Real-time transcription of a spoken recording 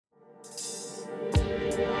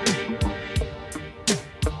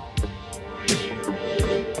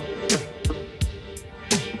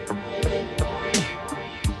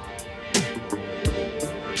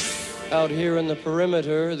Out here in the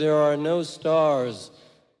perimeter, there are no stars.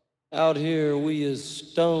 Out here, we is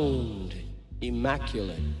stoned,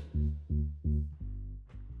 immaculate.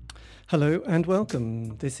 Hello and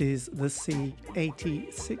welcome. This is the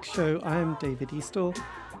C86 show. I'm David Eastaugh.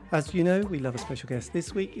 As you know, we love a special guest.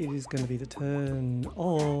 This week it is going to be the turn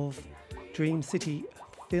of Dream City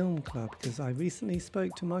Film Club, because I recently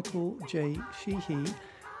spoke to Michael J. Sheehy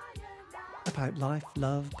about life,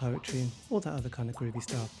 love, poetry and all that other kind of groovy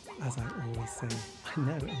stuff, as I always say. I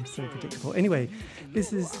know, I'm so predictable. Anyway,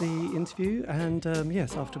 this is the interview, and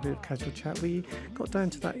yes, after a bit of casual chat, we got down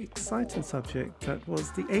to that exciting subject that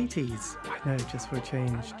was the 80s. I know, just for a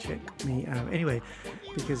change, check me out. Anyway,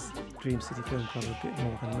 because Dream City Film Club are a bit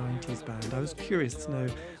more of a 90s band, I was curious to know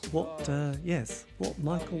what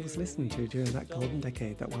Michael was listening to during that golden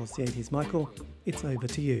decade that was the 80s. Michael, it's over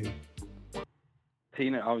to you.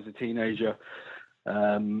 I was a teenager.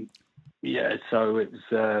 So it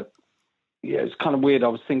was. It's kind of weird. I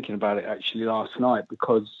was thinking about it actually last night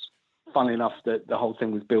because, funnily enough, the whole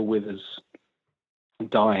thing was Bill Withers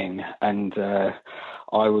dying, and I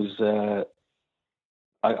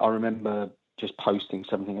remember just posting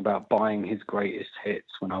something about buying his greatest hits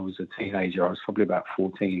when I was a teenager. I was probably about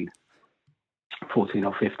 14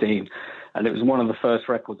 or 15, and it was one of the first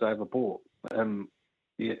records I ever bought.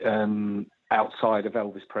 Outside of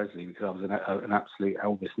Elvis Presley, because I was an absolute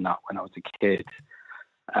Elvis nut when I was a kid.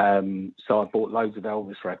 So I bought loads of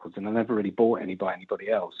Elvis records, and I never really bought any by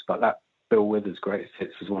anybody else. But that Bill Withers Greatest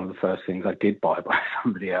Hits was one of the first things I did buy by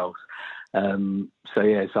somebody else. So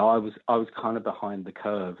I was kind of behind the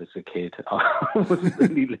curve as a kid. I wasn't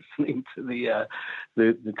really listening to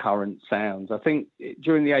the current sounds. I think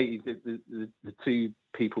during the 80s, the two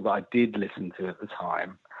people that I did listen to at the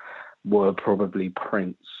time were probably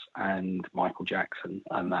Prince and Michael Jackson,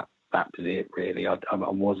 and that was it really. I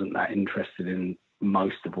wasn't that interested in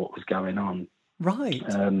most of what was going on. Right.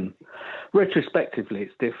 Retrospectively,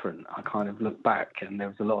 it's different. I kind of look back, and there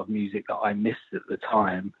was a lot of music that I missed at the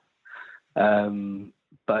time.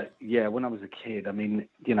 But yeah, when I was a kid, I mean,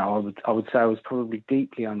 you know, I would say I was probably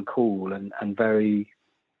deeply uncool and very,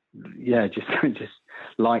 just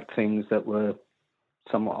liked things that were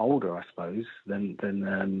somewhat older, I suppose, than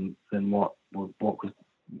what was,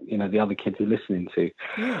 you know, the other kids were listening to.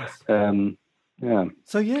 Yes. Yeah.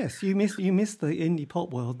 So yes, you missed the indie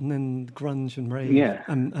pop world, and then grunge and rave,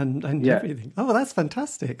 and everything. Oh, that's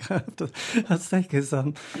fantastic. I have to say, because I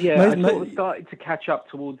sort of started to catch up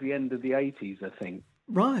towards the end of the 80s, I think.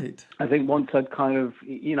 Right. I think once I'd kind of,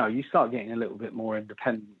 you know, you start getting a little bit more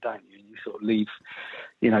independent, don't you? And you sort of leave,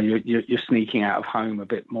 you know, you're sneaking out of home a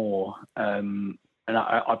bit more. And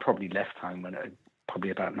I probably left home when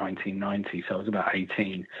probably about 1990, so I was about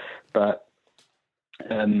 18. But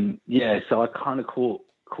so I kind of caught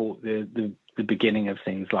the beginning of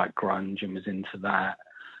things like grunge and was into that.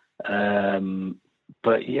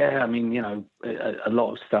 But yeah, I mean, you know, a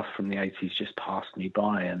lot of stuff from the 80s just passed me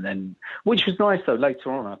by, and then, which was nice though.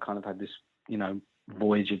 Later on, I kind of had this, you know,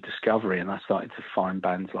 voyage of discovery, and I started to find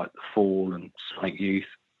bands like The Fall and Sonic Youth.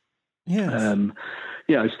 Yes.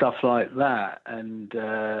 You know, stuff like that, and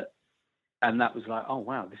that was like, oh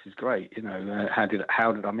wow, this is great. You know, how did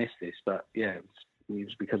I miss this? But yeah, it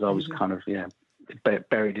was because I was kind of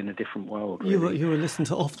buried in a different world. Really. You were listening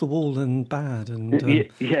to Off the Wall and Bad, and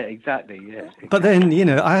exactly. But then, you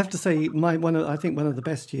know, I have to say, I think one of the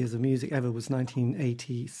best years of music ever was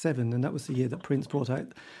 1987, and that was the year that Prince brought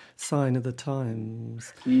out Sign of the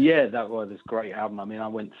Times. Yeah, that was a great album. I mean, I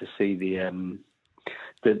went to see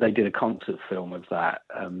they did a concert film of that.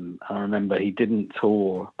 I remember he didn't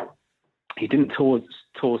tour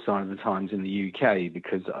Sign of the Times in the UK,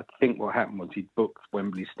 because I think what happened was he booked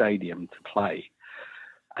Wembley Stadium to play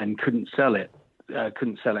and couldn't sell it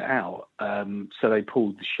out. So they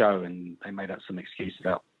pulled the show, and they made up some excuse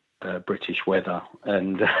about British weather,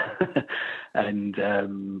 and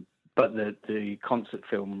but the concert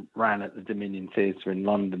film ran at the Dominion Theatre in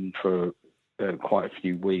London for quite a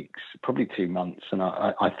few weeks, probably 2 months, and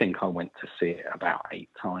I think I went to see it about 8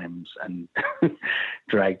 times and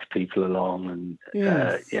dragged people along, and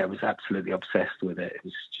I was absolutely obsessed with it. It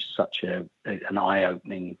was just such an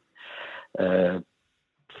eye-opening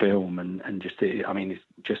film, and just, I mean, it's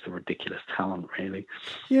just a ridiculous talent, really.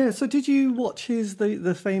 Yeah. So did you watch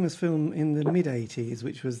the famous film in the mid-80s,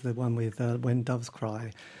 which was the one with When Doves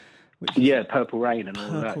Cry? Purple Rain and all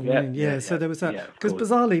that. Purple Rain, yeah. So there was that. Because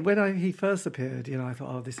bizarrely, when he first appeared, you know, I thought,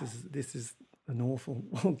 oh, this is an awful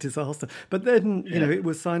disaster. But then, you know, it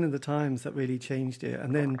was Sign of the Times that really changed it.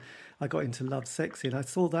 And then I got into Love Sexy, and I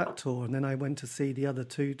saw that tour, and then I went to see the other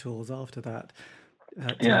 2 tours after that.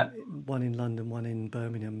 one in London, one in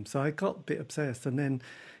Birmingham. So I got a bit obsessed, and then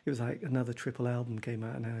it was like another triple album came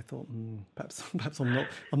out, and I thought, perhaps I'm not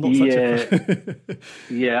such a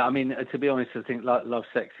yeah. I mean, to be honest, I think Love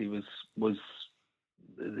Sexy was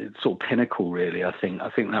the sort of pinnacle, really. I think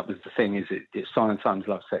that was the thing. Is it Simon Simon's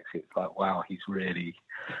Love Sexy? It's like, wow, he's really,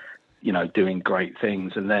 doing great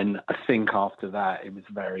things. And then I think after that, it was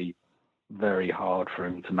very, very hard for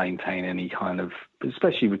him to maintain any kind of,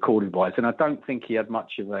 especially recorded wise. And I don't think he had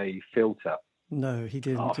much of a filter. No, he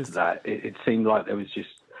didn't. After that, it seemed like there was just,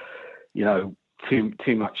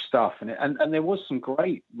 too much stuff, and there was some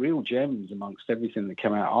great real gems amongst everything that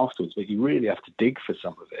came out afterwards. But you really have to dig for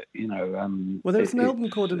some of it, Well, there's an album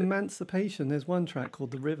called Emancipation. There's one track called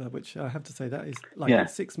The River, which I have to say that is like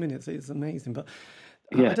 6 minutes. It's amazing, but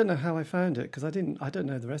I don't know how I found it because I don't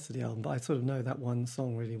know the rest of the album, but I sort of know that one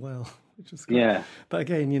song really well, which is cool. But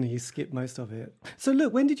again, you skip most of it. So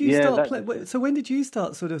look, when did you start? So when did you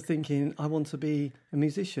start sort of thinking I want to be a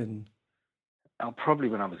musician? Probably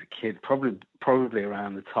when I was a kid, probably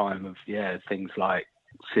around the time of things like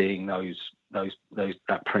seeing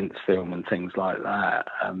that Prince film and things like that.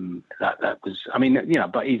 That was, I mean,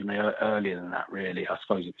 but even earlier than that, really, I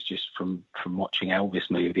suppose it was just from watching Elvis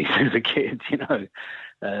movies as a kid,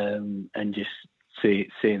 and just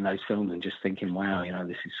seeing those films and just thinking, wow,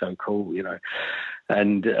 this is so cool,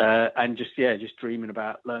 and just dreaming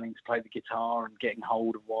about learning to play the guitar and getting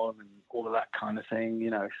hold of one and all of that kind of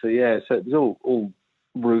thing, So it was all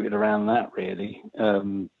rooted around that, really.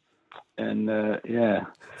 So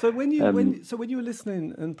when you were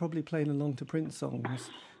listening and probably playing along to Prince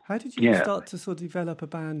songs, how did you start to sort of develop a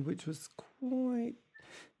band which was quite?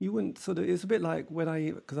 You wouldn't sort of. It's a bit like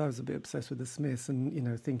because I was a bit obsessed with the Smiths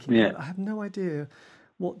and thinking I have no idea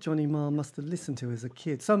what Johnny Marr must have listened to as a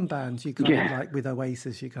kid. Some bands you kind of like with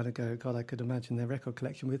Oasis, you kind of go, God, I could imagine their record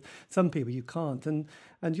collection. With some people you can't, and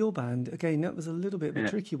your band again, that was a little bit of a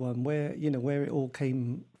tricky one where where it all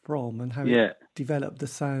came from and how it developed the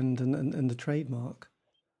sound and the trademark.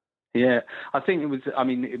 Yeah, I think it was. I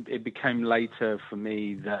mean, it became later for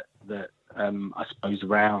me that I suppose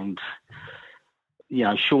around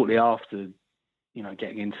shortly after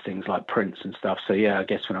getting into things like Prince and stuff. So I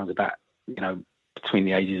guess when I was about between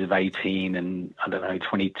the ages of 18 and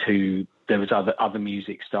 22, there was other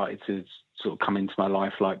music started to sort of come into my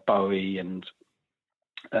life, like Bowie and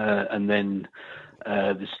then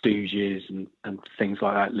the Stooges and things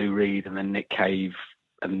like that, Lou Reed, and then Nick Cave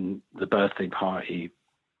and the Birthday Party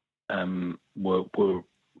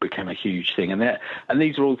became a huge thing. And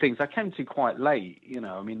these are all things I came to quite late.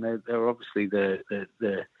 I mean, they're obviously the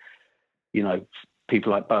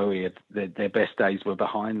people like Bowie, their best days were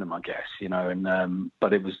behind them, I guess, and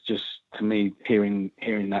but it was just, to me, hearing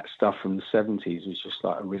that stuff from the 70s was just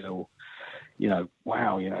like a real,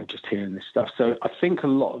 wow, just hearing this stuff. So I think a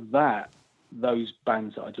lot of those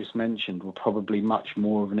bands that I just mentioned were probably much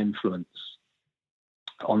more of an influence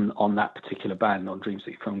on that particular band, on Dream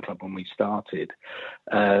City Film Club when we started,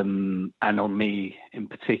 and on me in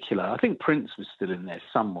particular. I think Prince was still in there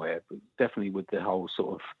somewhere, but definitely with the whole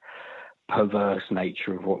sort of perverse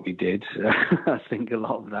nature of what we did. I think a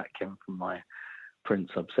lot of that came from my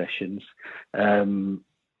Prince obsessions.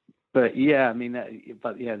 But I mean,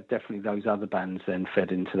 definitely those other bands then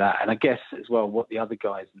fed into that. And I guess as well, what the other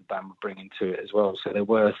guys in the band were bringing to it as well. So there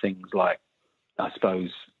were things like, I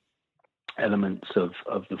suppose, elements of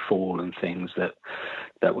the Fall and things that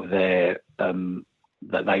were there,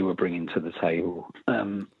 that they were bringing to the table.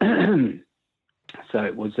 So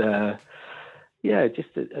it was,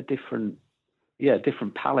 just a different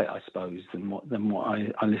palette, I suppose, than what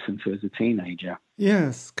I listened to as a teenager.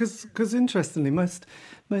 Yes, because interestingly, most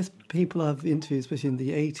people I've interviewed, especially in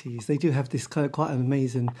the 80s, they do have this kind of quite an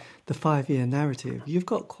amazing, the 5-year narrative. You've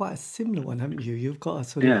got quite a similar one, haven't you? You've got a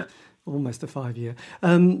sort of almost a 5-year.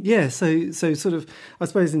 So sort of, I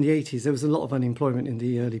suppose in the 80s, there was a lot of unemployment in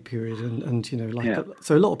the early period and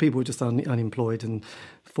so a lot of people were just unemployed and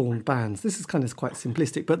formed bands. This is kind of quite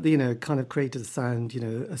simplistic, but, kind of created a sound,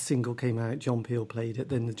 a single came out, John Peel played it,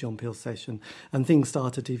 then the John Peel session, and things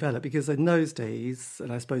started to develop because in those days,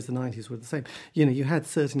 and I suppose the 90s were the same, you had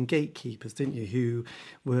certain gatekeepers, didn't you, who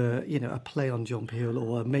were, a play on John Peel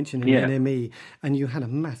or mentioned in NME, and you had a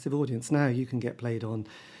massive audience. Now you can get played on,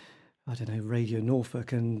 I don't know, Radio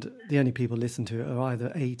Norfolk, and the only people listen to it are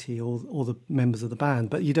either 80 or the members of the band,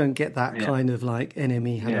 but you don't get that kind of like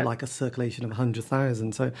NME had like a circulation of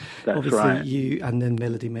 100,000. So that's obviously right. You, and then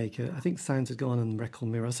Melody Maker, I think Sounds had gone on Record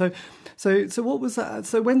Mirror. So what was that?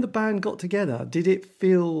 So when the band got together, did it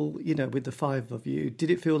feel, with the 5 of you, did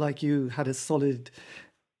it feel like you had a solid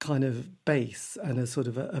kind of base and a sort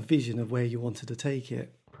of a vision of where you wanted to take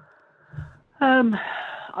it?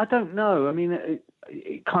 I don't know. I mean,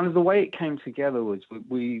 it kind of the way it came together was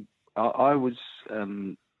I was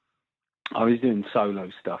doing solo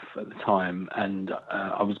stuff at the time, and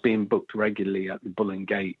I was being booked regularly at the Bull and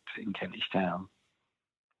Gate in Kentish Town,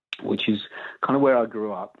 which is kind of where I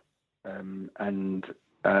grew up, and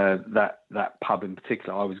that pub in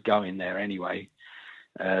particular, I was going there anyway.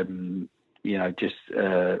 Just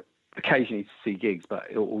occasionally to see gigs,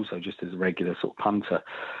 but also just as a regular sort of punter.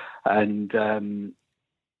 And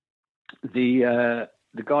the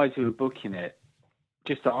guys who were booking it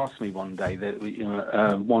just asked me one day that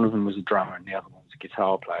one of them was a drummer and the other one was a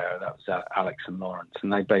guitar player. That was Alex and Lawrence,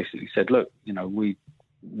 and they basically said, "Look,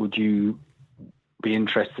 would you be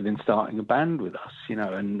interested in starting a band with us?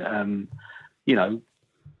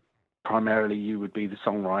 Primarily you would be the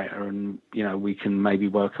songwriter, and we can maybe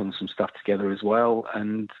work on some stuff together as well,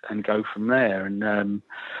 and go from there." And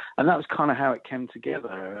that was kind of how it came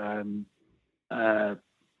together.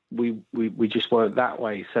 We just worked that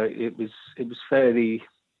way, so it was fairly,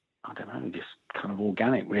 I don't know, just kind of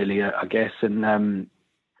organic, really, I guess. And then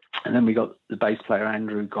we got the bass player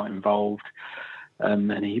Andrew got involved,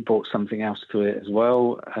 and he brought something else to it as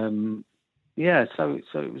well. So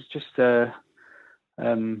it was just that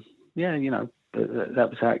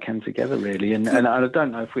was how it came together, really. And I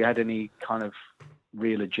don't know if we had any kind of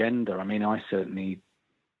real agenda. I mean, I certainly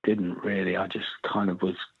didn't really. I just kind of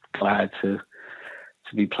was glad to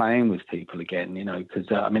be playing with people again, because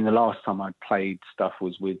the last time I played stuff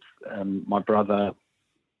was with my brother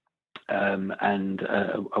and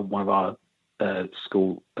one of our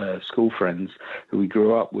school friends who we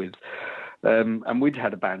grew up with, and we'd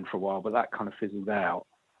had a band for a while, but that kind of fizzled out.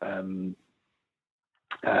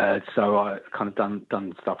 So I kind of done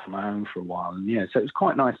stuff on my own for a while, and so it was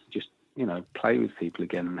quite nice to just play with people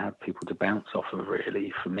again and have people to bounce off of,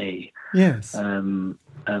 really, for me. Yes.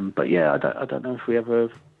 But yeah, I don't know if we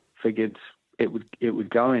ever figured it would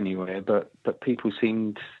go anywhere, but people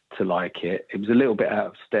seemed to like it. It was a little bit out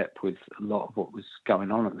of step with a lot of what was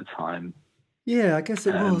going on at the time. Yeah, I guess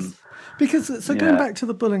it was. Because, going back to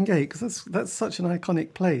the Bull and Gate, because that's such an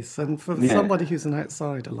iconic place, and for somebody who's an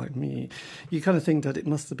outsider like me, you kind of think that it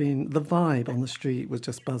must have been, the vibe on the street was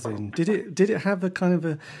just buzzing. Did it have a kind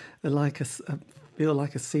of feel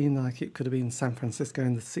like a scene like it could have been San Francisco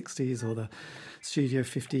in the 60s, or the Studio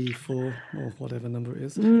 54, or whatever number it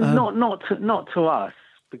is? Not to us,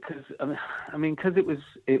 because because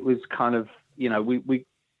it was kind of, we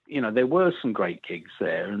there were some great gigs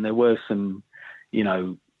there, and there were some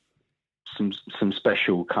some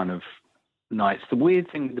special kind of nights. The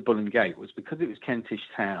weird thing with the Bull and Gate was, because it was Kentish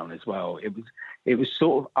Town as well, it was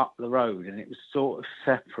sort of up the road, and it was sort of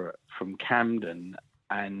separate from Camden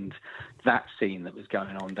and that scene that was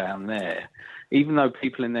going on down there, even though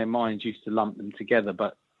people in their minds used to lump them together.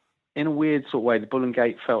 But in a weird sort of way, the Bull and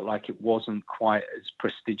Gate felt like it wasn't quite as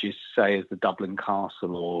prestigious, say, as the Dublin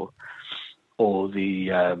Castle or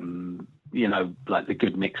the like the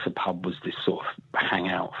Good Mixer pub was this sort of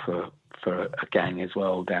hangout for a gang as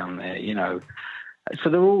well down there, So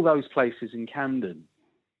there were all those places in Camden.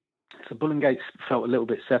 So Bull and Gate felt a little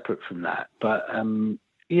bit separate from that. But it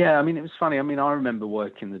was funny. I remember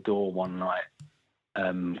working the door one night,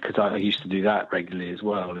 because I used to do that regularly as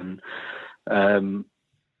well. And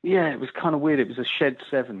it was kind of weird. It was a Shed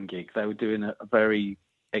 7 gig. They were doing it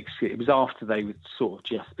was after they would sort of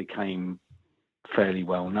just became fairly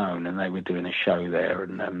well known, and they were doing a show there,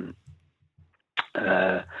 and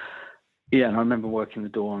and I remember working the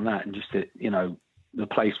door on that, and just the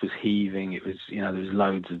place was heaving. It was there was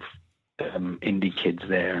loads of indie kids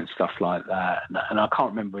there and stuff like that, and I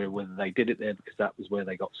can't remember whether they did it there because that was where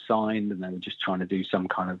they got signed and they were just trying to do some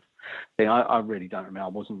kind of thing. I really don't remember. I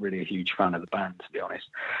wasn't really a huge fan of the band, to be honest.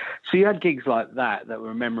 So you had gigs like that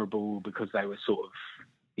were memorable because they were sort of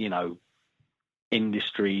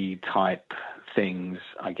industry type things,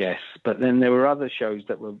 I guess. But then there were other shows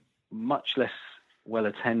that were much less well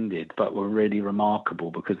attended, but were really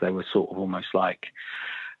remarkable because they were sort of almost like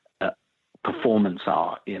performance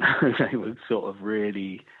art. They were sort of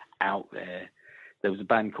really out there. There was a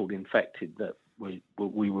band called Infected that we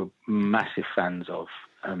were massive fans of,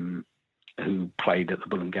 who played at the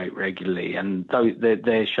Bull and Gate regularly, and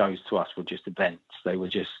their shows to us were just events. They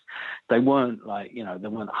weren't like, there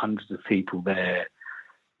weren't hundreds of people there,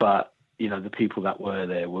 but the people that were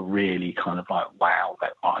there were really kind of like, wow,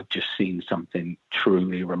 I've just seen something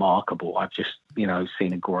truly remarkable. I've just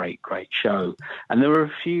seen a great show. And there were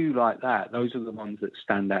a few like that. Those are the ones that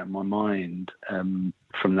stand out in my mind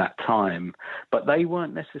from that time, but they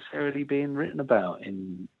weren't necessarily being written about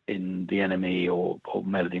in The NME or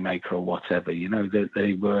Melody Maker or whatever.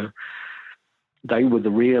 They were they were the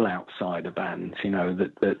real outsider bands, you know,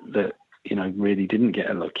 that you know, really didn't get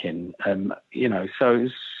a look in. You know, so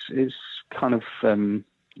it's kind of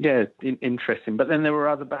interesting. But then there were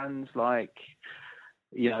other bands like,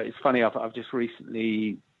 you know, it's funny. I've just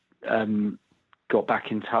recently got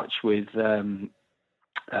back in touch with Darren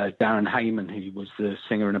Hayman, who was the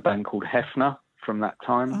singer in a band called Hefner from that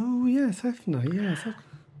time. Oh yes, Hefner. Yes.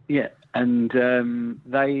 Yeah, and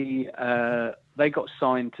they got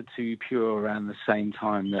signed to Too Pure around the same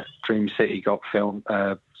time that Dream City got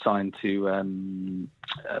signed to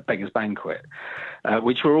Beggars Banquet,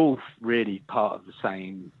 which were all really part of the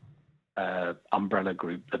same umbrella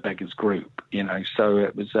group, the Beggars Group, you know. So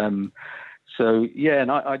it was, and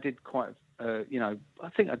I did quite, you know, I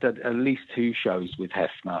think I did at least 2 shows with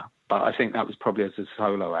Hefner, but I think that was probably as a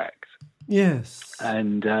solo act. Yes.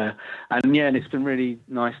 And it's been really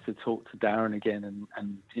nice to talk to Darren again,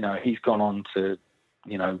 and you know, he's gone on to,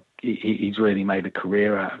 you know, he's really made a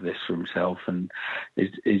career out of this for himself, and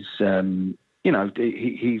is you know,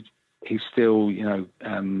 he's still, you know,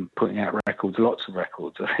 putting out records, lots of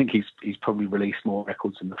records. I think he's probably released more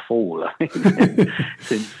records in the fall, I think,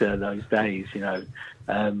 since those days, you know.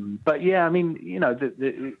 But yeah, I mean, you know,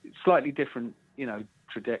 the slightly different, you know,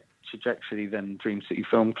 trajectory than Dream City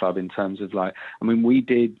Film Club in terms of, like, I mean, we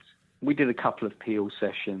did a couple of Peel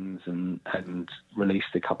sessions and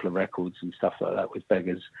released a couple of records and stuff like that with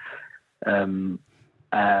Beggars.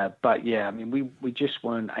 But yeah, I mean, we just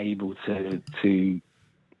weren't able to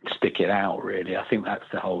stick it out, really. I think that's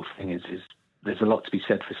the whole thing, is there's a lot to be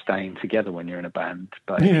said for staying together when you're in a band,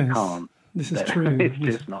 but yes, you can't. This is true. It's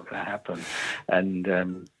just not going to happen. And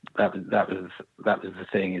that was the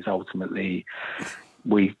thing, is ultimately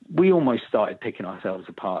we almost started picking ourselves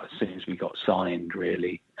apart as soon as we got signed,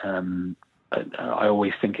 really. I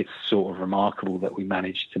always think it's sort of remarkable that we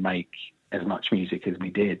managed to make as much music as we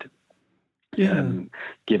did. Yeah.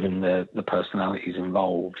 Given the personalities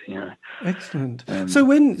involved, you know. Excellent. So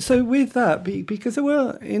with that, because there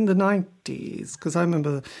were in the 90s, because I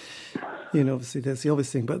remember, you know, obviously there's the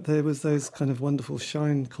obvious thing, but there was those kind of wonderful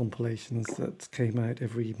Shine compilations that came out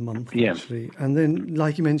every month, actually. And then,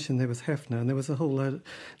 like you mentioned, there was Hefner, and there was a whole load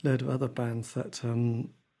of other bands that,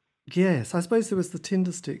 yes, I suppose there was the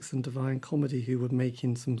Tindersticks and Divine Comedy who were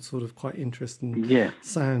making some sort of quite interesting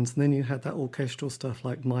sounds. And then you had that orchestral stuff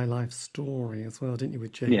like My Life Story as well, didn't you,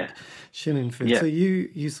 with Jake Schillenfeld? Yeah. So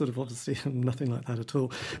you sort of obviously have nothing like that at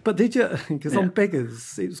all. But did you, because on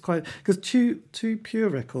Beggars, it was quite, because two Pure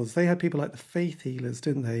records, they had people like the Faith Healers,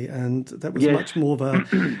 didn't they? And that was much more of a,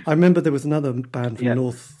 I remember there was another band from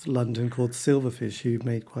North London called Silverfish who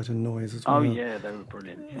made quite a noise as well. Oh yeah, they were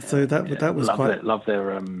brilliant. Yeah. So that was love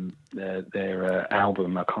their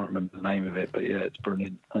album. I can't remember the name of it, but yeah, it's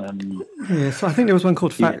brilliant. So I think there was one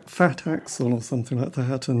called Fat Axel or something like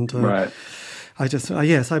that, and right. I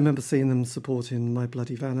remember seeing them supporting My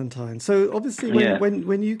Bloody Valentine. So obviously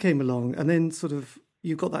when you came along, and then sort of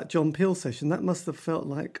you got that John Peel session, that must have felt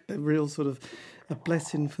like a real sort of a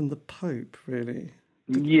blessing from the Pope, really.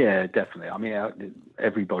 Yeah, definitely. I mean,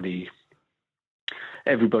 everybody,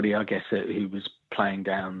 I guess, who was playing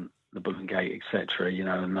down the Bull and Gate, etc., you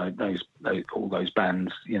know, and those all those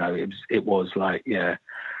bands, you know, it was like, yeah,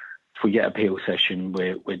 if we get a Peel session,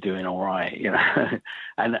 we're doing all right, you know.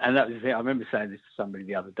 and that was it. I remember saying this to somebody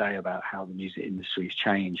the other day about how the music industry's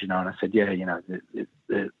changed, you know, and I said, yeah, you know,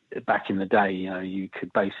 back in the day, you know, you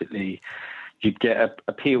could basically, you'd get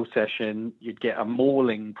a Peel session, you'd get a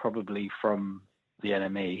mauling probably from the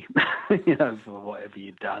NME, you know, for whatever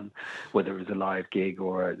you'd done, whether it was a live gig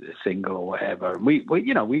or a single or whatever. And we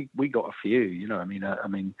got a few, you know. I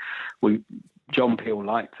mean, John Peel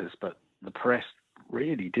liked us, but the press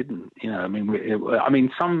really didn't, you know. I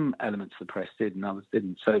mean, some elements of the press did and others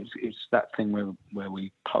didn't. So it's that thing where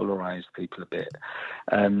we polarized people a bit.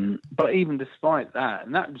 But even despite that,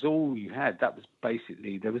 and that was all you had. That was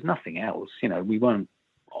basically, there was nothing else. You know, we weren't.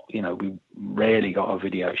 You know, we rarely got our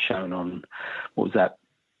video shown on, what was that,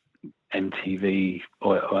 MTV,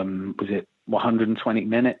 or was it 120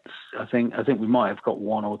 Minutes? I think we might have got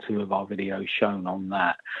 1 or 2 of our videos shown on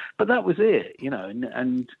that, but that was it, you know.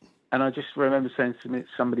 And I just remember saying to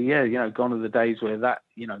somebody, yeah, you know, gone are the days where that,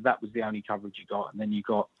 you know, that was the only coverage you got, and then you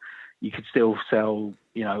could still sell,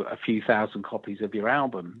 you know, a few thousand copies of your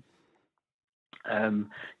album.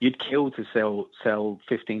 You'd kill to sell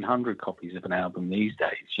 1,500 copies of an album these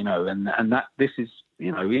days, you know, and that this is,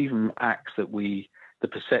 you know, even acts that the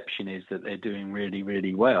perception is that they're doing really,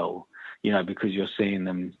 really well, you know, because you're seeing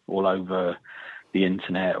them all over the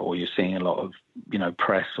internet, or you're seeing a lot of, you know,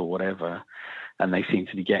 press or whatever, and they seem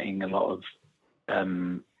to be getting a lot of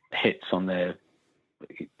hits on their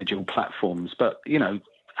digital platforms. But, you know,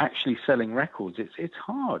 actually selling records, it's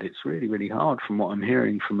hard. It's really, really hard from what I'm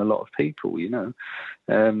hearing from a lot of people, you know.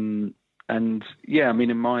 And yeah, I mean,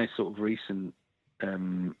 in my sort of recent,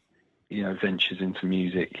 you know, ventures into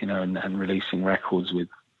music, you know, and releasing records with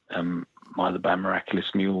the band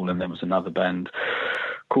Miraculous Mule, and there was another band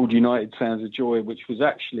called United Sounds of Joy, which was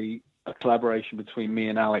actually a collaboration between me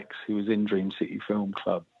and Alex, who was in Dream City Film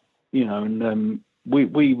Club, you know, and we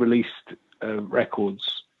released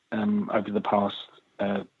records over the past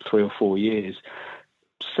 3 or 4 years.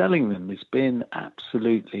 Selling them has been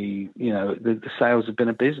absolutely, you know, the sales have been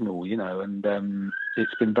abysmal, you know, and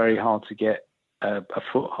it's been very hard to get a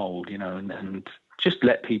foothold, you know, and just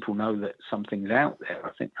let people know that something's out there.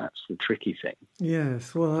 I think that's the tricky thing.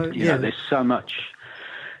 Yes, well, you know, there's so much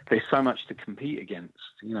to compete against,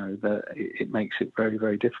 you know, that it makes it very,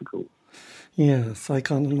 very difficult. Yes, I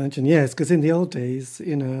can't imagine. Yes, because in the old days,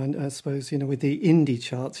 you know, and I suppose, you know, with the indie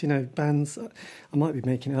charts, you know, bands, I might be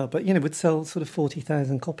making it up, but, you know, would sell sort of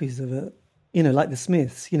 40,000 copies of it, you know, like the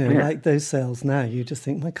Smiths, you know, like those sales now, you just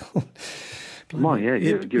think, my God. Well, yeah,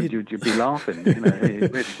 you'd be laughing, you know,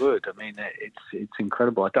 it really would. I mean, it's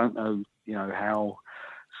incredible. I don't know, you know, how,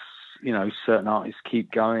 you know, certain artists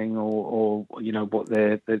keep going or you know, what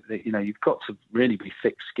they're you know, you've got to really be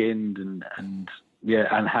thick-skinned and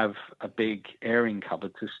have a big airing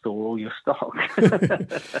cupboard to store all your stock.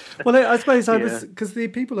 Well, I suppose I was, because the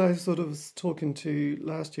people I sort of was talking to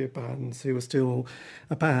last year, bands who were still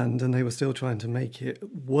a band and they were still trying to make it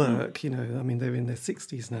work, you know, I mean, they're in their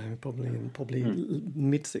 60s now, probably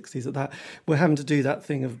mid-60s at that, were having to do that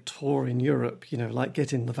thing of tour in Europe, you know, like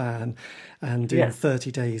get in the van and doing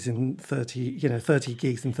 30 days in 30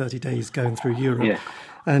 gigs in 30 days going through Europe. Yeah.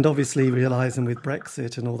 And obviously realising with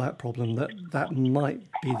Brexit and all that problem that might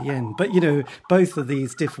be the end. But, you know, both of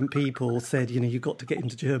these different people said, you know, you've got to get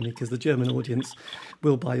into Germany because the German audience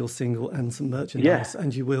will buy your single and some merchandise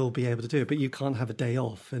and you will be able to do it. But you can't have a day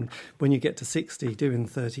off. And when you get to 60, doing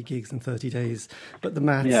 30 gigs in 30 days, but the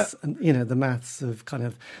maths, and you know, the maths of kind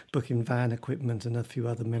of booking van equipment and a few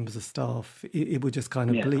other members of staff, it would just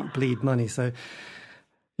kind of bleed money. So...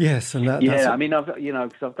 Yes, and that's I mean,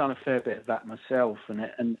 because I've done a fair bit of that myself, and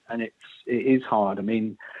it is hard. I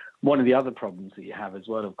mean, one of the other problems that you have as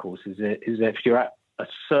well, of course, is that if you're at a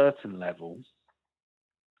certain level,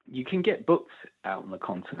 you can get booked out on the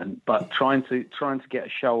continent, but trying to get a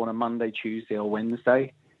show on a Monday, Tuesday, or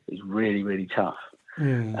Wednesday is really, really tough.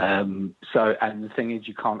 Yeah. So, and the thing is,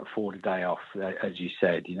 you can't afford a day off, as you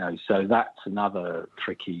said, you know. So that's another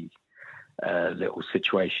tricky little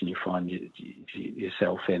situation you find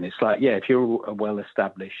yourself in. It's like, if you're a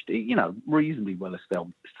well-established, you know, reasonably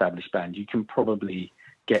well-established band, you can probably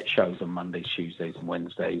get shows on Mondays, Tuesdays and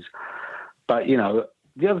Wednesdays. But, you know,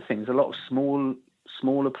 the other thing is a lot of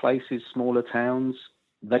smaller places, smaller towns,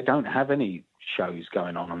 they don't have any shows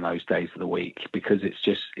going on those days of the week because it's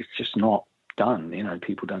just not done. You know,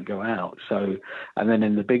 people don't go out. So, and then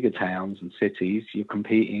in the bigger towns and cities, you're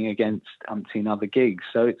competing against umpteen other gigs.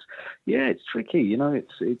 So it's tricky. You know,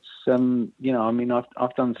 it's you know, I mean,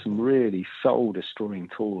 I've done some really soul destroying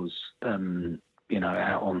tours. You know,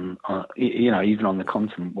 out on you know, even on the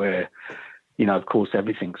continent where, you know, of course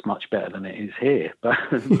everything's much better than it is here, but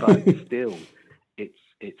still,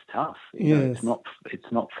 it's tough. You know,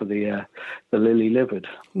 it's not for the lily-livered.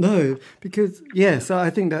 No, because I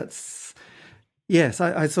think that's. Yes,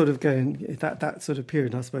 I sort of going that sort of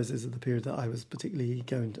period. I suppose this is the period that I was particularly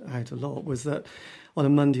going out a lot. Was that on a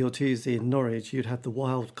Monday or Tuesday in Norwich, you'd have the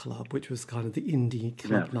Wild Club, which was kind of the indie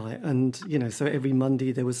club night, and you know, so every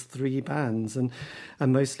Monday there was 3 bands, and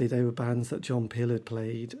mostly they were bands that John Peel had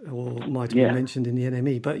played or might have been mentioned in the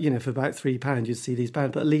NME. But you know, for about £3, you'd see these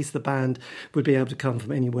bands. But at least the band would be able to come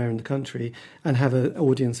from anywhere in the country and have an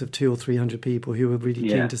audience of 200 or 300 people who were really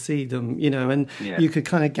keen to see them. You know, and you could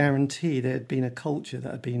kind of guarantee there had been a culture that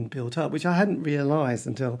had been built up, which I hadn't realised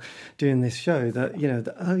until doing this show. That you know,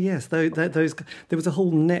 those there was a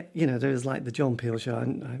whole net. You know, there was like the John Peel show,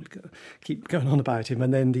 and I keep going on about him,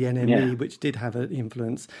 and then the NME, which did have an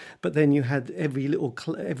influence. But then you had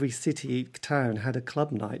every city town had a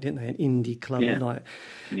club night, didn't they? An indie club night.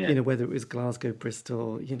 Yeah. You know, whether it was Glasgow,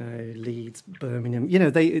 Bristol, you know, Leeds, Birmingham. You know,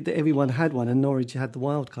 everyone had one, and Norwich had the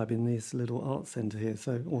Wild Club in this little art centre here,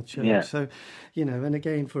 or church. Yeah. So, you know, and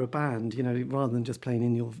again for a band, you know, rather than just playing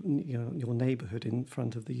in your neighbourhood in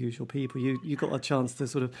front of the usual people, you got a chance to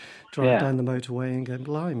sort of drive down the motorway and go,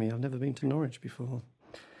 blimey, I've never been to Norwich before.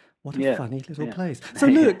 What a funny little place. So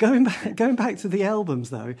look, going back to the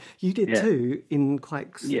albums though, you did 2 in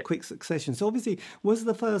quite quick succession. So obviously, was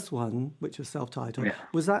the first one, which was self-titled,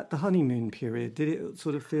 was that the honeymoon period? Did it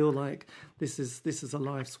sort of feel like this is a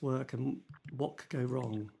life's work and what could go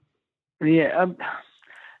wrong? Yeah.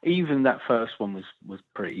 even that first one was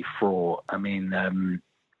pretty fraught. I mean,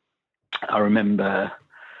 I remember.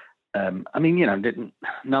 I mean,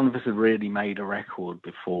 none of us had really made a record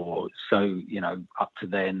before, so up to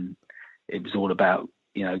then, it was all about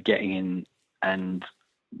getting in and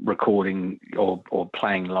recording or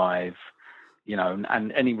playing live,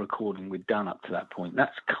 and any recording we'd done up to that point.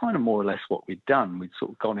 That's kind of more or less what we'd done. We'd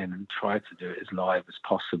sort of gone in and tried to do it as live as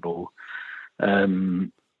possible, so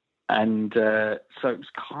it was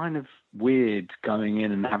kind of weird going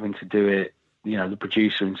in and having to do it. The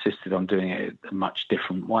producer insisted on doing it a much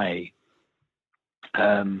different way.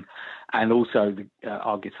 And also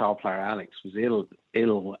our guitar player, Alex, was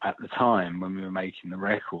ill at the time when we were making the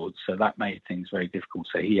record. So that made things very difficult.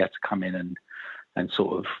 So he had to come in and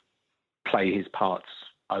sort of play his parts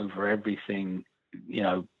over everything,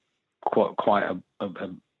 quite a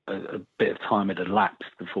bit of time had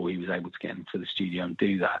elapsed before he was able to get into the studio and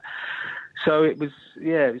do that. So it was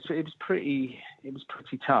pretty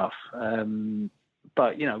tough.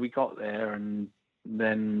 But we got there, and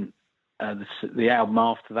then the album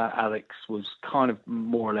after that, Alex was kind of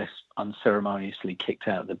more or less unceremoniously kicked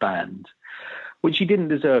out of the band, which he didn't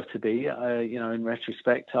deserve to be. In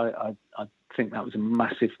retrospect, I think that was a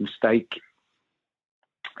massive mistake.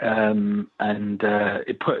 And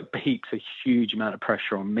it heaped a huge amount of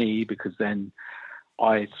pressure on me, because then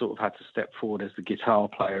I sort of had to step forward as the guitar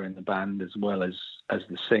player in the band as well as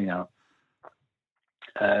the singer.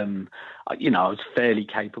 I was fairly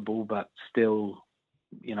capable, but still,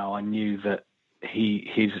 I knew that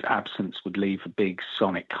his absence would leave a big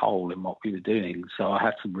sonic hole in what we were doing. So I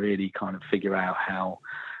had to really kind of figure out how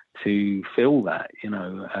to fill that,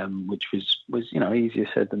 which was easier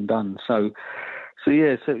said than done. So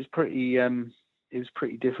it was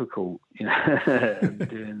pretty difficult,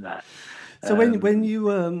 doing that. So when you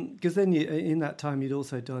because then in that time you'd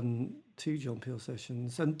also done 2 John Peel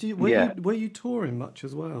sessions, and were you touring much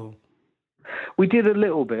as well? We did a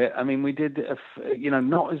little bit. I mean, we did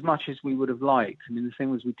not as much as we would have liked. I mean, the thing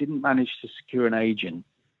was, we didn't manage to secure an agent,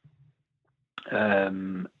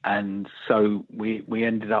 and so we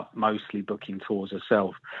ended up mostly booking tours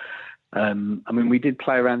ourselves. I mean, we did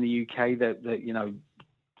play around the UK that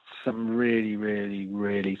some really, really,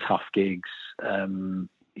 really tough gigs, and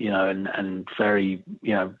very,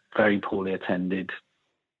 very poorly attended.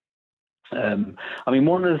 I mean,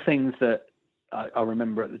 one of the things that I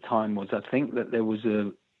remember at the time was, I think that there was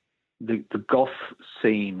the goth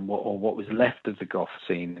scene, or what was left of the goth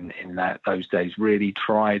scene in those days, really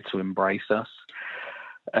tried to embrace us.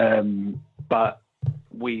 But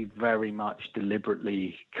we very much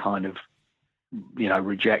deliberately kind of,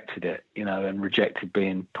 rejected it, and rejected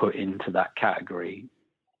being put into that category,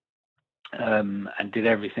 and did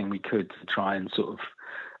everything we could to try and sort of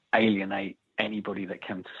alienate anybody that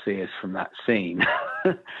came to see us from that scene.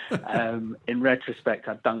 In retrospect,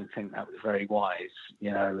 I don't think that was very wise,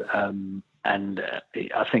 and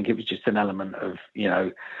I think it was just an element of,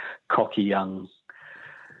 cocky young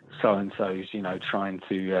so-and-sos, trying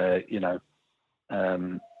to,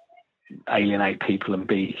 alienate people and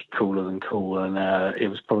be cooler than cool. And it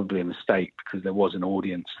was probably a mistake, because there was an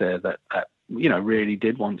audience there that really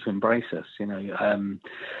did want to embrace us,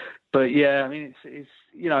 But yeah, I mean, it's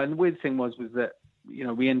and the weird thing was that,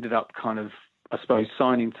 we ended up kind of, I suppose,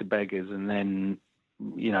 signing to Beggars, and then,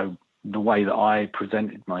 the way that I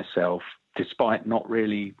presented myself, despite not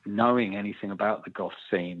really knowing anything about the goth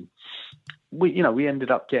scene, we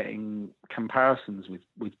ended up getting comparisons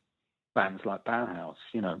with bands like Bauhaus,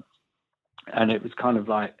 and it was kind of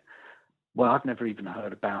like, well, I'd never even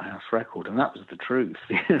heard a Bauhaus record, and that was the truth,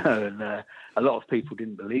 and a lot of people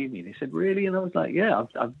didn't believe me. They said, really? And I was like, yeah,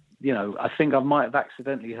 I think I might have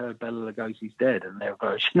accidentally heard Bela Lugosi's Dead and their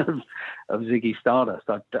version of Ziggy Stardust.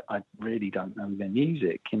 I really don't know their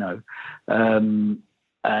music, and it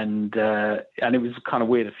was kind of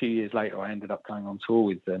weird. A few years later, I ended up going on tour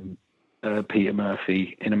with Peter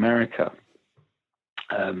Murphy in America.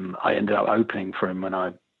 I ended up opening for him when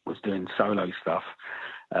I was doing solo stuff.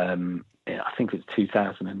 I think it was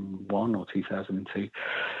 2001 or 2002,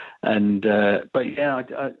 and but yeah,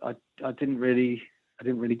 I didn't really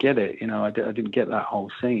get it. I didn't get that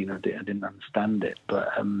whole scene. I didn't understand it.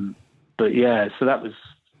 But yeah, so that was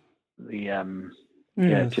the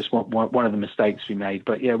just one of the mistakes we made.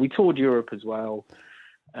 But yeah, we toured Europe as well.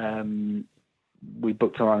 We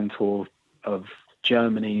booked our own tour of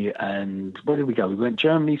Germany, and where did we go? We went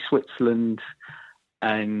Germany, Switzerland,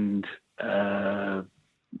 and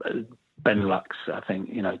Benelux, I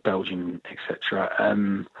think, Belgium, etc.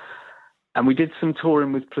 And we did some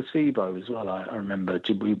touring with Placebo as well. I remember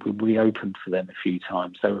we opened for them a few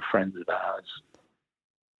times. They were friends of ours.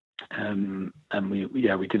 And we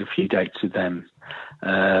did a few dates with them,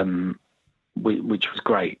 which was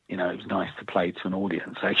great. You know, it was nice to play to an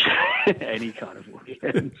audience, actually, any kind of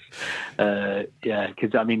audience.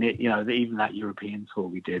 Because I mean, even that European tour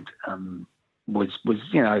we did was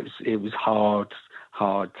it was hard,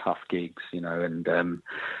 tough gigs, and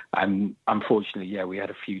unfortunately, we had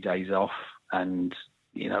a few days off, and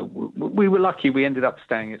we were lucky. We ended up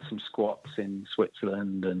staying at some squats in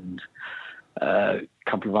Switzerland and a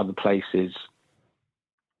couple of other places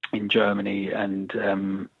in Germany, and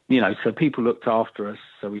so people looked after us.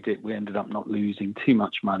 So we ended up not losing too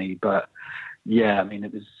much money, but I mean,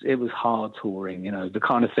 it was hard touring. The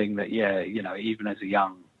kind of thing that even as a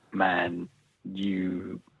young man,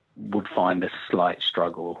 you would find a slight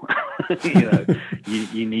struggle.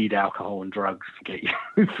 You need alcohol and drugs to get you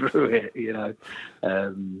through it.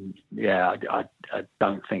 I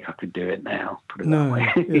don't think I could do it now. Put it that way.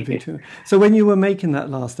 It'd be too. So when you were making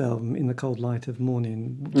that last album, In the Cold Light of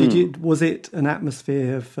Morning, was it an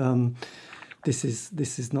atmosphere of this is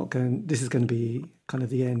going to be kind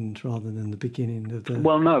of the end rather than the beginning of the?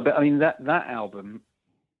 Well, no, but I mean that album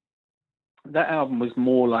was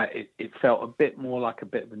more like it felt a bit more like a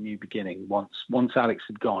bit of a new beginning. Once Alex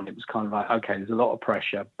had gone, it was kind of like, okay, there's a lot of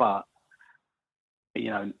pressure, but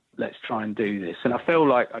let's try and do this. And I feel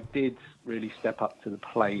like I did really step up to the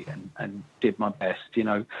plate and did my best, and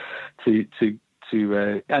I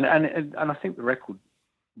think the record,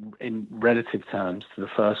 in relative terms to the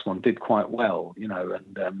first one, did quite well,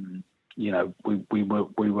 and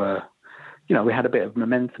we had a bit of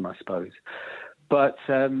momentum, I suppose. But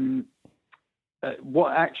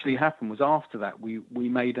what actually happened was, after that, we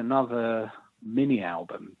made another mini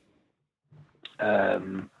album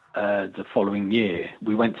the following year.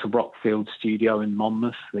 We went to Rockfield Studio in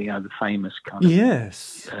Monmouth, the famous kind of...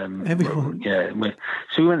 Yes, everyone. Yeah,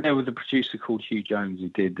 so we went there with a producer called Hugh Jones, who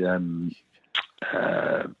did Echo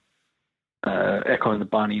and the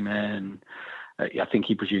Bunnymen. I think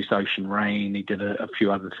he produced Ocean Rain. He did a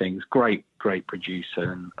few other things. Great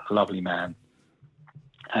producer and a lovely man.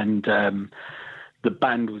 And the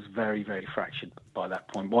band was very, very fractured by that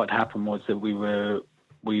point. What happened was that we'd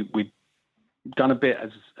done a bit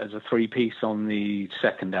as a three-piece on the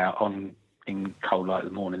second out on In Cold Light of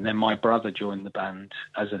the Morning. Then my brother joined the band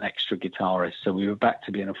as an extra guitarist, so we were back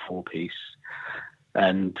to being a four-piece.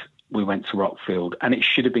 And we went to Rockfield, and it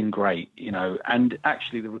should have been great, And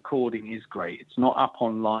actually, the recording is great. It's not up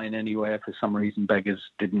online anywhere. For some reason,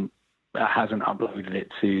 Beggars hasn't uploaded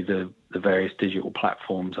it to the various digital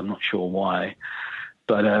platforms. I'm not sure why,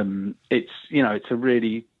 but it's a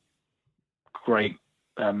really great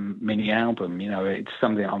mini album. It's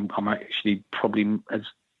something I'm actually probably as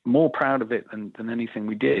more proud of it than anything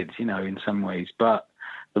we did, in some ways. But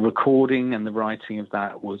the recording and the writing of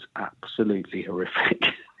that was absolutely horrific.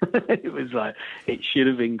 It was like, it should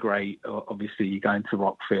have been great. Obviously, you're going to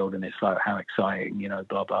Rockfield, and it's like, how exciting,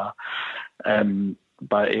 blah blah.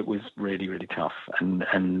 But it was really, really tough, and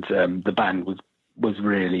the band was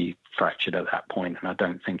really fractured at that point, and I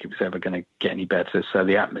don't think it was ever going to get any better. So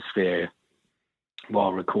the atmosphere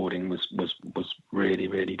while recording was really,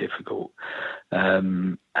 really difficult.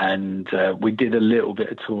 And we did a little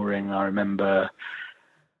bit of touring. I remember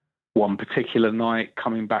one particular night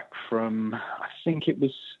coming back from, I think it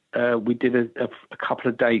was, we did a couple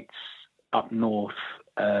of dates up north,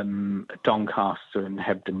 Doncaster and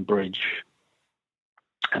Hebden Bridge,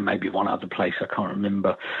 and maybe one other place, I can't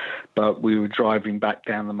remember. But we were driving back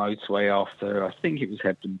down the motorway after, I think it was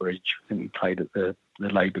Hebden Bridge. I think we played at the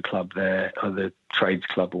Labour Club there, or the Trades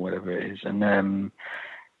Club, or whatever it is. And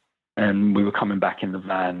we were coming back in the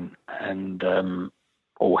van, and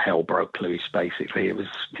all hell broke loose, basically. It was,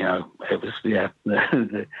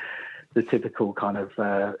 the typical kind of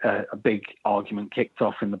a big argument kicked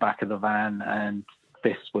off in the back of the van, and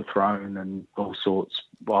fists were thrown and all sorts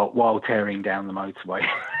while tearing down the motorway.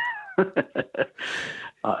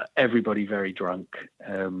 Everybody very drunk.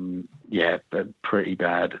 But pretty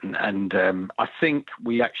bad. And I think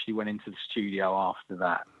we actually went into the studio after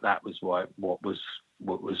that. That was what was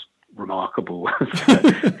remarkable.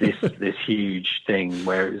 this huge thing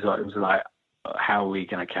where it was like, how are we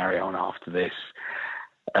going to carry on after this?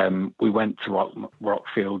 We went to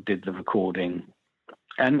Rockfield, did the recording.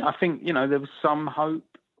 And I think, there was some hope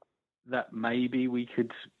that maybe we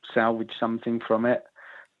could salvage something from it,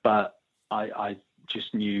 but I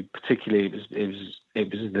just knew, particularly it was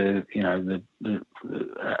the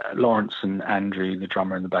Lawrence and Andrew, the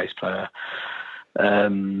drummer and the bass player.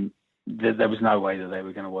 There was no way that they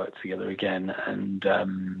were going to work together again, and I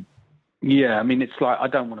mean, it's like, I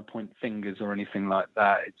don't want to point fingers or anything like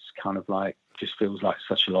that. It's kind of like, just feels like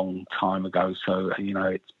such a long time ago. So it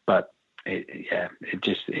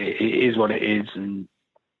is what it is, and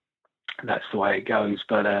that's the way it goes.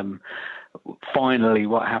 But finally,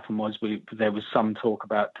 what happened was there was some talk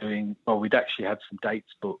about doing. Well, we'd actually had some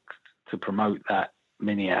dates booked to promote that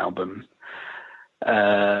mini album.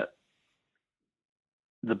 The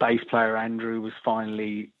bass player Andrew was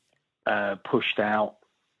finally pushed out.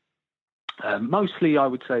 Mostly, I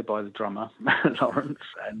would say, by the drummer Lawrence,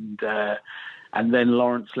 and then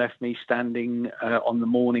Lawrence left me standing on the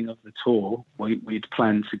morning of the tour. We'd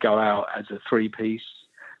planned to go out as a 3-piece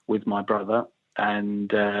with my brother,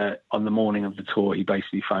 and on the morning of the tour, he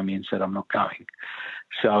basically phoned me and said, "I'm not going."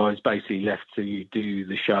 So I was basically left to do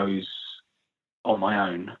the shows on my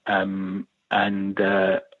own, and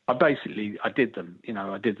I did them.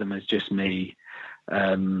 I did them as just me.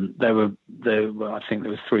 I think there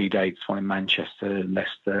were 3 dates, one in Manchester,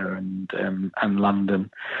 Leicester, and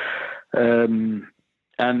London, and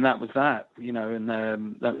that was that. And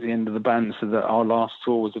that was the end of the band. So that our last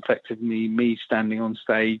tour was effectively me standing on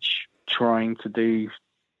stage trying to do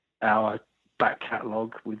our back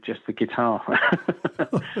catalogue with just the guitar,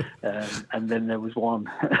 and then there was one.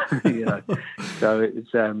 So it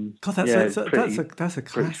was. God, that's a classic,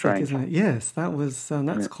 isn't it? Yes, that was.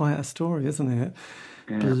 That's quite a story, isn't it?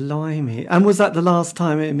 Yeah. Blimey! And was that the last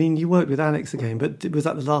time? I mean, you worked with Alex again, but was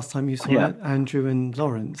that the last time you saw Andrew and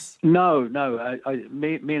Lawrence? No.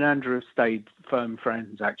 Me and Andrew have stayed firm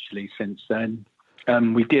friends actually since then.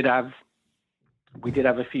 We did have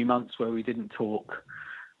a few months where we didn't talk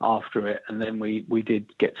after it, and then we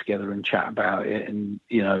did get together and chat about it, and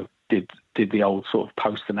did the old sort of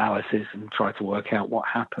post analysis and try to work out what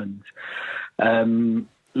happened.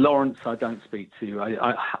 Lawrence, I don't speak to.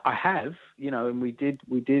 I have, and we did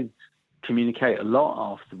communicate a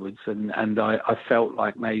lot afterwards, and I felt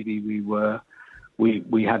like maybe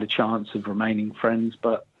we had a chance of remaining friends,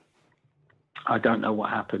 but I don't know what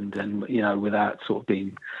happened, and without sort of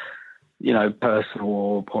being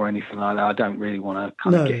personal or anything like that. I don't really want to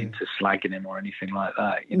kind of get into slagging him or anything like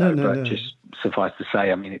that, but just suffice to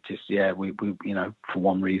say, I mean, it just, we for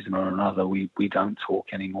one reason or another, we don't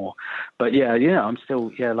talk anymore. But I'm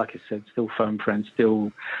still, like I said, still phone friends,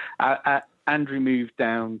 still, Andrew moved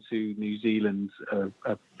down to New Zealand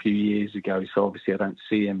a few years ago, so obviously I don't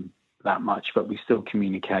see him that much, but we still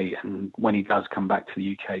communicate. And when he does come back to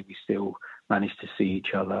the UK, we still manage to see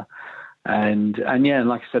each other. And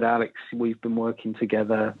like I said, Alex, we've been working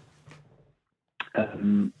together,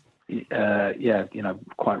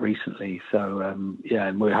 quite recently. So, and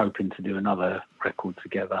we're hoping to do another record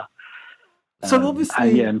together. So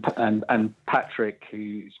obviously, and Patrick,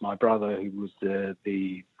 who's my brother, who was the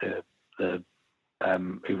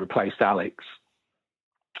who replaced Alex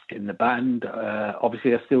in the band.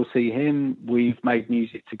 Obviously, I still see him. We've made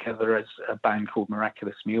music together as a band called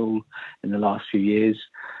Miraculous Mule in the last few years.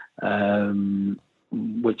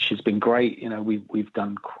 Which has been great. We've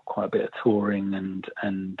done quite a bit of touring and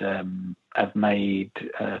have made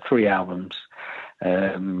 3 albums.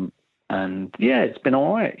 And it's been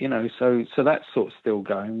all right, so that's sort of still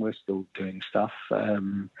going. We're still doing stuff.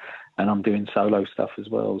 And I'm doing solo stuff as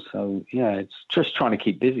well. So it's just trying to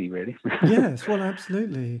keep busy, really. Yes, well,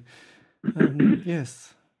 absolutely.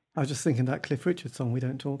 Yes. I was just thinking that Cliff Richard song, "We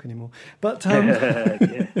Don't Talk Anymore." But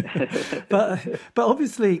but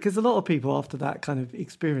obviously, because a lot of people after that kind of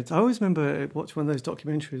experience, I always remember watching one of those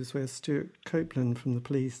documentaries where Stuart Copeland from the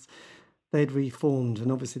Police, they'd reformed,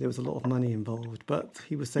 and obviously there was a lot of money involved, but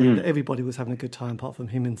he was saying that everybody was having a good time apart from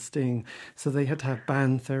him and Sting, so they had to have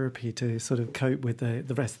band therapy to sort of cope with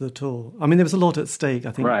the rest of the tour. I mean, there was a lot at stake,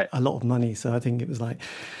 I think, a lot of money, so I think it was like,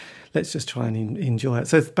 let's just try and enjoy it.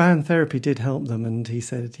 So band therapy did help them, and he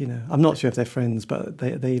said, I'm not sure if they're friends, but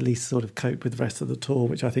they at least sort of cope with the rest of the tour,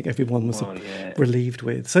 which I think everyone was relieved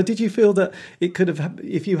with. So did you feel that it could have,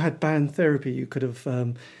 if you had band therapy, you could have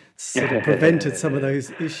sort of prevented some of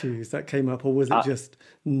those issues that came up, or was it just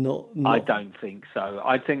not? I don't think so.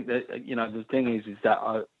 I think that, the thing is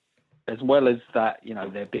that as well as that,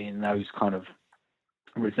 there being those kind of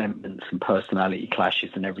resentments and personality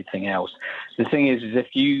clashes and everything else, the thing is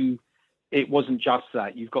it wasn't just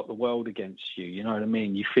that. You've got the world against you, you know what I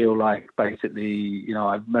mean? You feel like basically,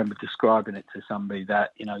 I remember describing it to somebody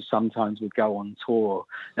that, sometimes we'd go on tour,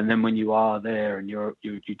 and then when you are there and you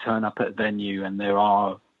turn up at a venue and there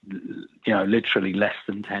are, literally less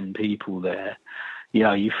than 10 people there,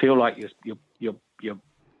 you feel like you're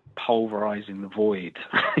pulverizing the void.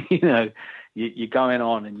 You're going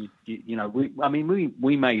on, and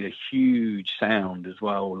we made a huge sound as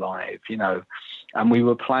well live, and we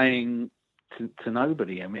were playing to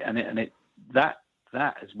nobody, that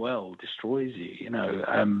as well destroys you,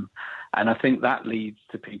 And I think that leads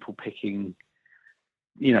to people picking,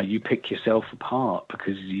 you pick yourself apart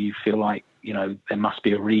because you feel like, there must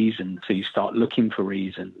be a reason. So you start looking for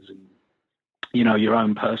reasons, and, your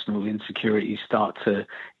own personal insecurities start to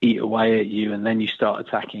eat away at you, and then you start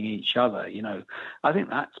attacking each other. I think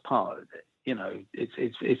that's part of it.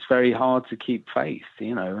 It's very hard to keep faith,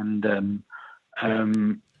 and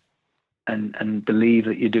believe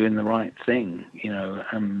that you're doing the right thing,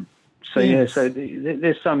 So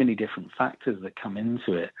there's so many different factors that come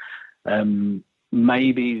into it.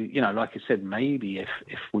 Maybe, like I said, maybe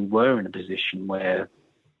if we were in a position where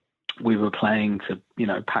we were playing to,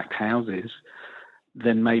 packed houses,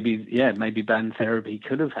 then maybe band therapy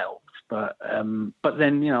could have helped. But then,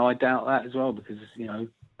 I doubt that as well, because,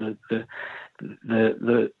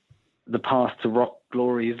 the path to rock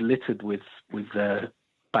glory is littered with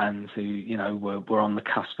bands who, were on the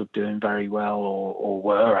cusp of doing very well or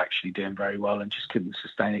were actually doing very well and just couldn't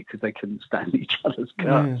sustain it because they couldn't stand each other's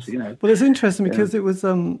guts, Well, it's interesting because it was,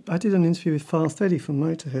 I did an interview with Fast Eddie from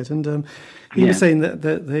Motorhead, and he was saying that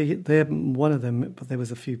they one of them, but there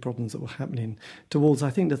was a few problems that were happening towards, I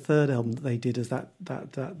think, the third album that they did as that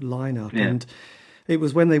lineup. Yeah. And it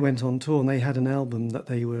was when they went on tour and they had an album that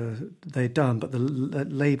they'd done, but the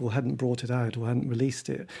label hadn't brought it out or hadn't released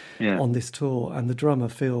it on this tour. And the drummer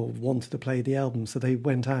Phil wanted to play the album, so they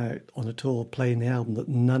went out on a tour playing the album that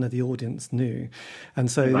none of the audience knew, and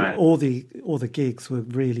so all the gigs were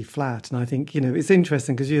really flat. And I think it's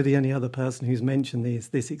interesting because you're the only other person who's mentioned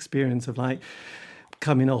this experience of like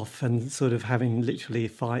coming off and sort of having literally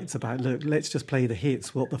fights about, look, let's just play the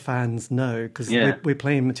hits, what the fans know, because we're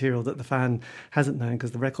playing material that the fan hasn't known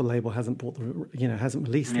because the record label hasn't hasn't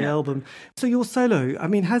released the album. So your solo, I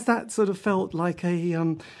mean, has that sort of felt like a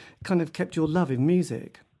kind of kept your love in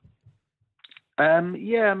music? I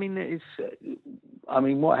mean,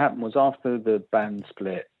 what happened was after the band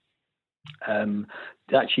split,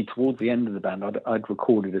 actually towards the end of the band, I'd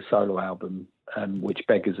recorded a solo album, which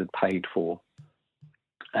Beggars had paid for.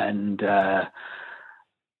 And the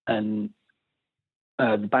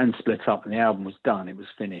band split up and the album was done. It was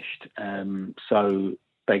finished. So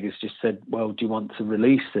Beggars just said, well, do you want to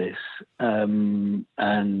release this? And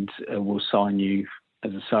we'll sign you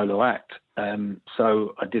as a solo act.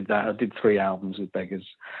 So I did that. I did 3 albums with Beggars.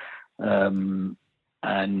 It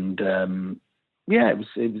was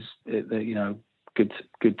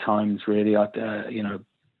good times really.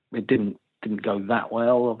 It didn't go that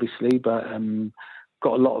well, obviously, but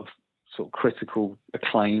got a lot of sort of critical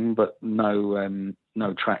acclaim, but no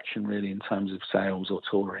traction really in terms of sales or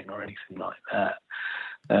touring or anything like that.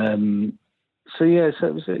 So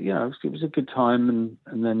it was a good time,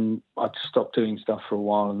 and then I stopped doing stuff for a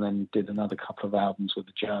while, and then did another couple of albums with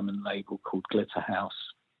a German label called Glitterhouse.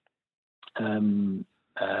 When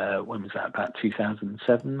was that? About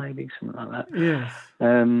 2007, maybe, something like that. Yes.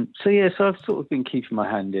 So I've sort of been keeping my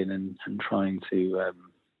hand in and trying to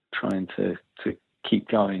keep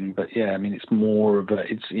going, but I mean, it's more of a,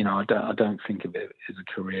 I don't think of it as a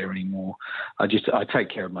career anymore. I take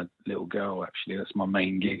care of my little girl, actually. That's my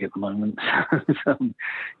main gig at the moment. So,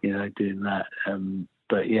 doing that.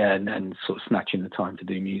 But and sort of snatching the time to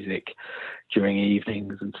do music during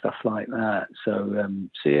evenings and stuff like that. So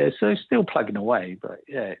still plugging away, but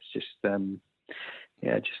it's just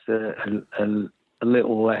just a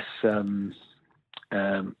little less.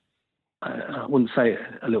 I wouldn't say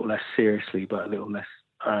a little less seriously, but a little less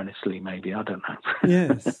earnestly, maybe. I don't know.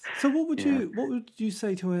 Yes. So what would you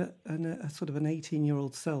say to a sort of an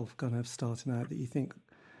 18-year-old self kind of starting out, that you think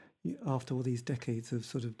after all these decades of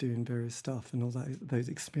sort of doing various stuff and all those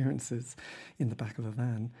experiences in the back of a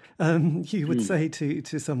van, you would say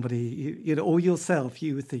to somebody, or yourself,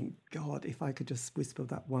 you would think, God, if I could just whisper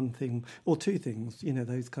that one thing or two things,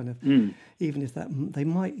 those kind of, even if that they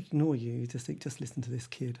might ignore you, just think, just listen to this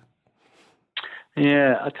kid.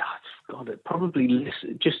 Yeah, God, probably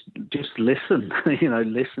listen. Just listen.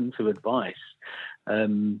 Listen to advice.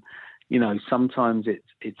 Sometimes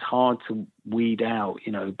it's hard to weed out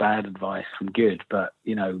bad advice from good, but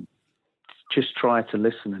just try to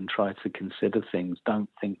listen and try to consider things. Don't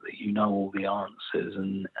think that you know all the answers,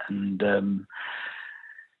 and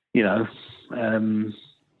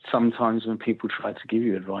sometimes when people try to give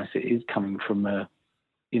you advice, it is coming from a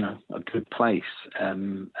good place,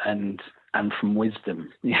 and from wisdom,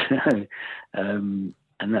 and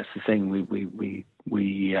that's the thing. We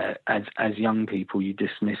as young people, you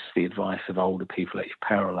dismiss the advice of older people at your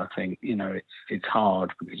peril. I think it's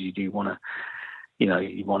hard because you do want to,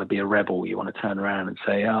 you want to be a rebel. You want to turn around and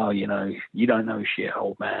say, oh, you don't know shit,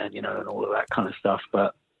 old man, and all of that kind of stuff.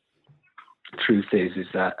 But the truth is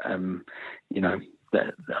that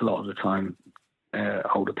that a lot of the time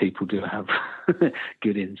older people do have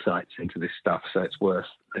good insights into this stuff, so it's worth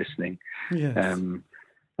listening. Yes.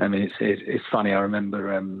 I mean, it's funny. I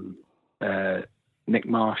remember Nick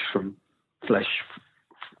Marsh from Flesh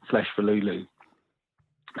for Lulu.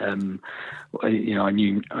 You know, I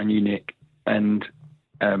knew Nick, and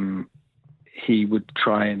he would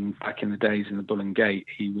try, and back in the days in the Bull and Gate,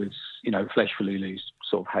 he was, you know, Flesh for Lulu's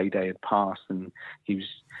sort of heyday had passed, and he was,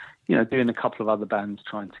 you know, doing a couple of other bands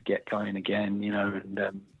trying to get going again, you know,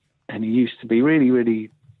 and he used to be really,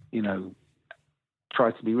 really, you know,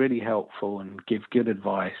 try to be really helpful and give good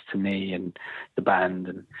advice to me and the band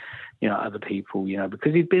and, you know, other people, you know,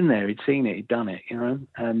 because he'd been there, he'd seen it, he'd done it, you know,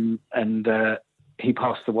 and he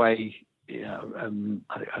passed away, you know,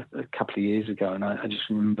 a couple of years ago, and I just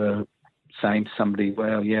remember saying to somebody,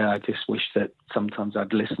 well, yeah, I just wish that sometimes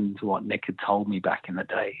I'd listened to what Nick had told me back in the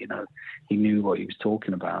day. You know, he knew what he was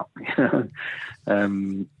talking about. You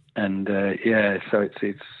know, yeah, so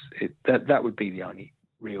that would be the only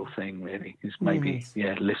real thing, really, is maybe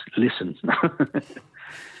listen.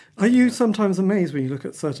 Are you sometimes amazed when you look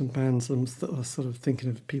at certain bands that are sort of thinking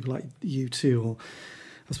of people like U2 or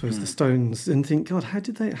I suppose the Stones, and think, God, how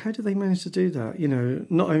did they manage to do that? You know,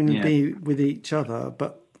 not only be with each other,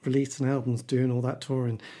 but releasing albums, doing all that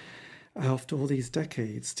touring after all these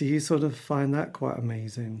decades. Do you sort of find that quite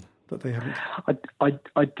amazing that they haven't?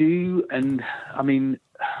 I do, and I mean,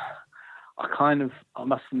 I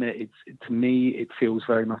must admit, to me it feels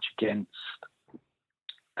very much against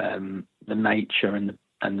the nature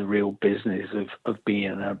and the real business of being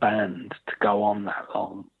in a band to go on that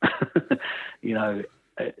long. You know,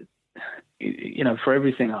 for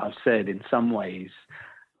everything I've said, in some ways,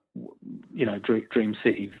 you know, Dream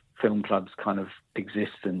City Film Club's kind of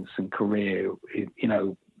existence and career, you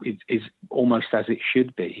know, is almost as it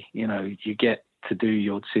should be. You know, you get to do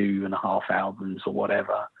your 2.5 albums or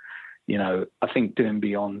whatever. You know, I think doing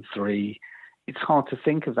beyond 3, it's hard to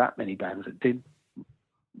think of that many bands that did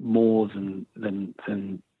more than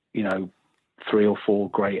you know, 3 or 4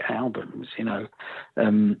 great albums, you know.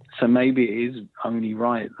 So maybe it is only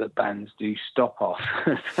right that bands do stop off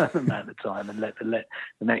a certain amount of time and let the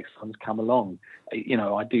next ones come along. You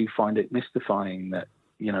know, I do find it mystifying that,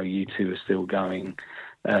 you know, U2 are still going,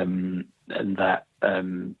 and that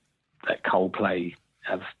Coldplay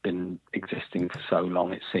have been existing for so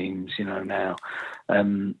long, it seems, you know, now.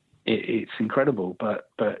 It's incredible, but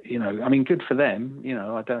you know, I mean, good for them. You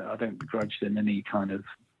know, I don't begrudge them any kind of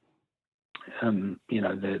you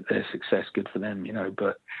know, their success, good for them, you know,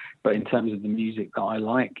 but in terms of the music that I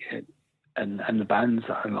like and the bands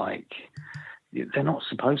that I like, they're not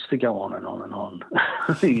supposed to go on and on and on.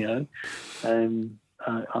 You know,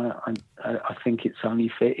 I think it's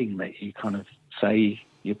only fitting that you kind of say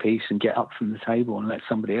your piece and get up from the table and let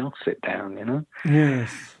somebody else sit down, you know.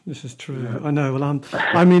 Yes, this is true. Yeah. I know. Well,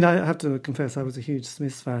 I mean, I have to confess, I was a huge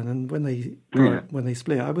Smiths fan, and when they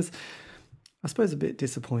split, I was, I suppose, a bit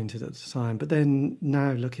disappointed at the time, but then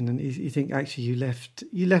now looking, and you think actually you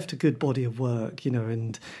left a good body of work, you know,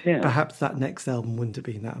 and perhaps that next album wouldn't have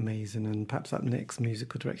been that amazing, and perhaps that next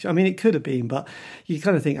musical direction, I mean, it could have been, but you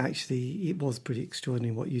kind of think actually it was pretty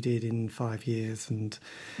extraordinary what you did in 5 years, and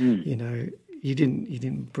you know, you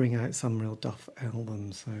didn't bring out some real duff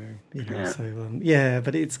album, so you know,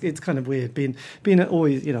 but it's kind of weird being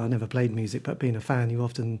always, you know, I never played music, but being a fan, you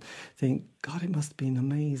often think, God, it must have been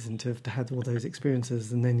amazing to have had all those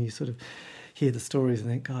experiences, and then you sort of hear the stories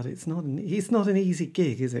and think, God, it's not an easy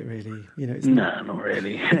gig, is it really? You know, not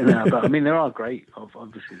really. No, but I mean,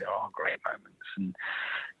 obviously there are great moments, and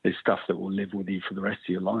there's stuff that will live with you for the rest of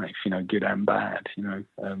your life, you know, good and bad, you know.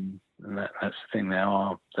 And that's the thing. They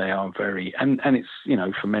are very, and it's, you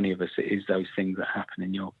know, for many of us, it is those things that happen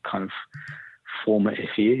in your kind of formative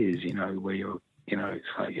years, you know, where you're, you know, it's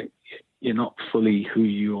like you're not fully who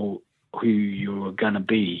you're gonna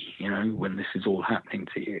be, you know, when this is all happening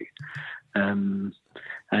to you. And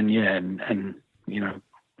you know,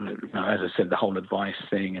 as I said, the whole advice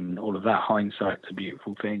thing and all of that, hindsight's a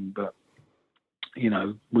beautiful thing, but you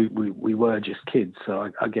know, we were just kids,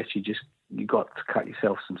 so I guess you got to cut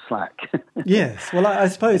yourself some slack. Yes, well, I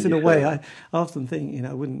suppose in a way, I often think, you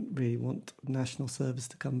know, I wouldn't really want national service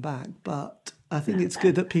to come back, but I think it's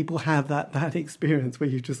good that people have that experience where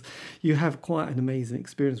you have quite an amazing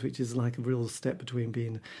experience, which is like a real step between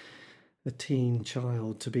being a teen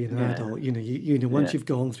child to being an adult. You know, once you've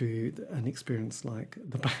gone through an experience like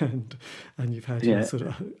the band, and you've had your sort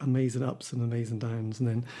of amazing ups and amazing downs, and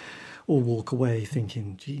then all walk away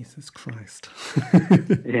thinking, Jesus Christ.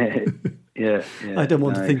 Yeah. I don't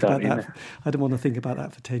want to think about that. I don't want to think about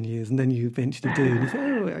that for 10 years, and then you eventually do, and you think,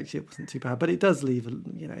 oh, actually, it wasn't too bad. But it does leave,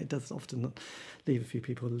 you know, it does often leave a few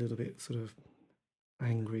people a little bit sort of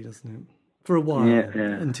angry, doesn't it? For a while,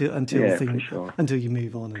 until you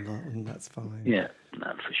move on, and that's fine. Yeah, no,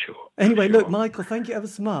 for sure. Anyway, look, Michael, thank you ever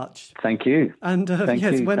so much. Thank you. And Thank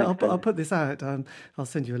you. when Thanks, I'll put this out, I'll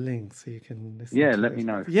send you a link so you can listen. Yeah, to let it. me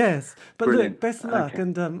know. Yes, but Brilliant. look, best of luck, Okay.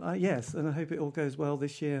 and and I hope it all goes well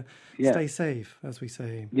this year. Yeah. Stay safe, as we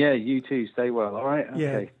say. Yeah, you too. Stay well. All right. Yeah.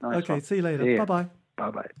 Okay. Nice Okay. one. See you later. See ya. Bye bye.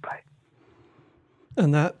 Bye. Bye.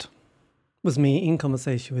 And that was me in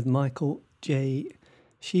conversation with Michael J.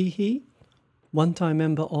 Sheehy, one-time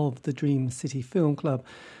member of the Dream City Film Club,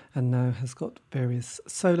 and now has got various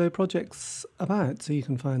solo projects about, so you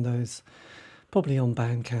can find those probably on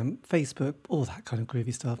Bandcamp, Facebook, all that kind of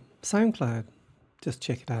groovy stuff. SoundCloud, just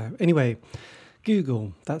check it out. Anyway,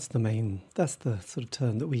 Google, that's the sort of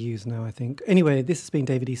term that we use now, I think. Anyway, this has been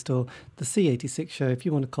David Eastaugh, the C86 Show. If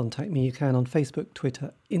you want to contact me, you can on Facebook,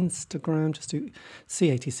 Twitter, Instagram, just do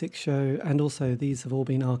C86 Show. And also, these have all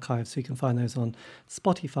been archived, so you can find those on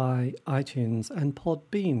Spotify, iTunes, and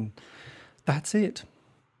Podbean. That's it.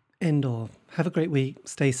 End of. Have a great week.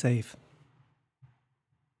 Stay safe.